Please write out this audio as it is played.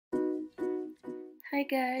Hi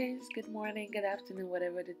guys, good morning, good afternoon,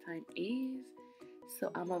 whatever the time is. So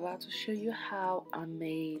I'm about to show you how I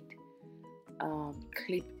made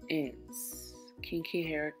clip-ins, kinky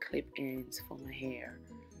hair clip-ins for my hair.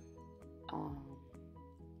 Um,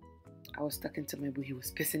 I was talking to my boo, he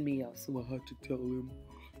was pissing me off, so I had to tell him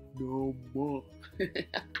no more.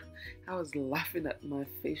 I was laughing at my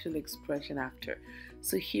facial expression after.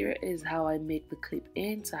 So here is how I make the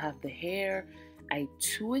clip-ins. I have the hair. I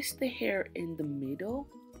twist the hair in the middle.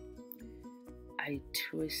 I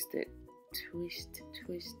twist it, twist,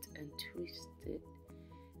 and twist it.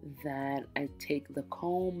 Then I take the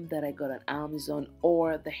comb that I got on Amazon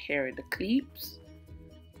or the hair, the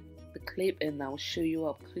clip, and I'll show you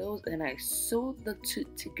up close. And I sew the two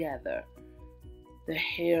together, the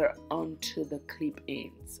hair onto the clip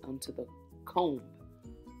ends, onto the comb.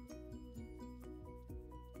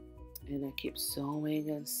 And I keep sewing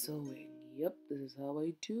and sewing. Yep, this is how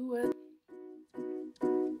I do it.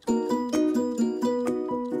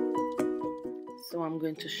 So I'm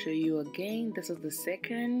going to show you again. This is the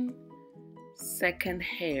second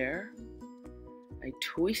hair. I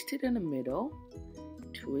twist it in the middle,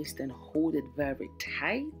 twist and hold it very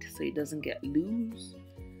tight so it doesn't get loose.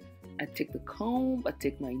 I take the comb, I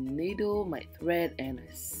take my needle, my thread, and I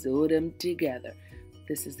sew them together.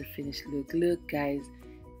 This is the finished look. Look guys,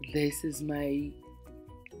 this is my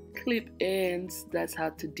clip ends. That's how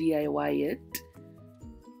to DIY it.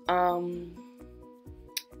 And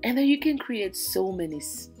then you can create so many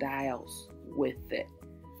styles with it.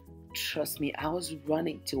 Trust me, I was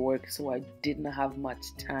running to work, so I didn't have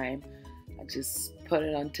much time. I just put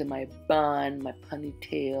it onto my bun, my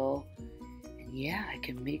ponytail, and yeah, I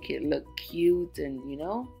can make it look cute and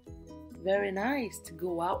very nice to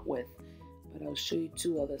go out with. But I'll show you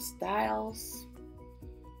two other styles.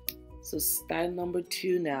 So style number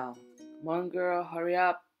 2 now. Come on girl, hurry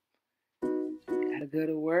up. Gotta go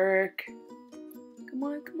to work. Come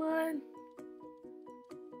on, come on.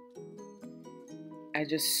 I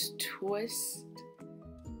just twist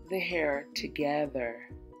the hair together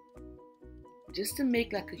just to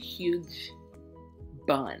make like a huge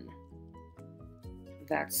bun.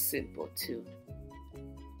 That's simple too.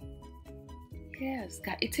 Yes,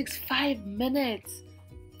 guys, it takes 5 minutes.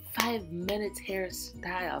 5 minutes hairstyle,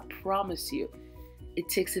 I promise you. It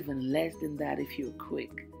takes even less than that if you're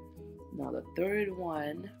quick. Now the third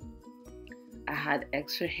one, I had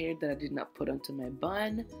extra hair that I did not put onto my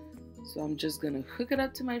bun, so I'm just gonna hook it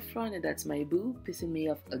up to my front, and that's my boo pissing me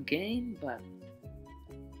off again, but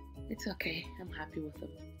it's okay. I'm happy with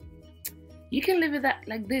them. You can leave it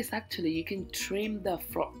like this. Actually, you can trim the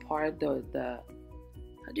front part, the how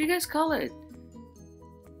do you guys call it?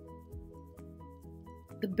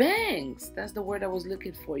 The bangs. That's the word I was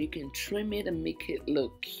looking for. You can trim it and make it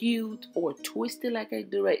look cute, or twist it like I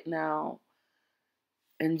do right now,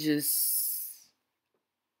 and just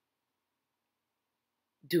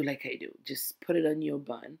do like I do. Just put it on your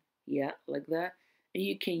bun. Yeah, like that. And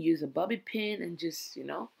you can use a bobby pin and just,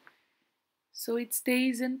 so it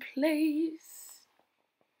stays in place.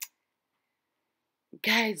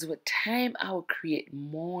 Guys, with time, I will create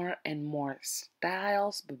more and more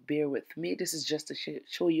styles, but bear with me. This is just to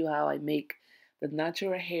show you how I make the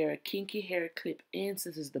natural hair, kinky hair clip ins.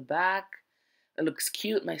 This is the back. It looks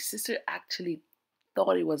cute. My sister actually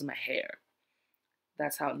thought it was my hair.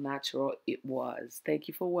 That's how natural it was. Thank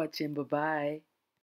you for watching. Bye-bye.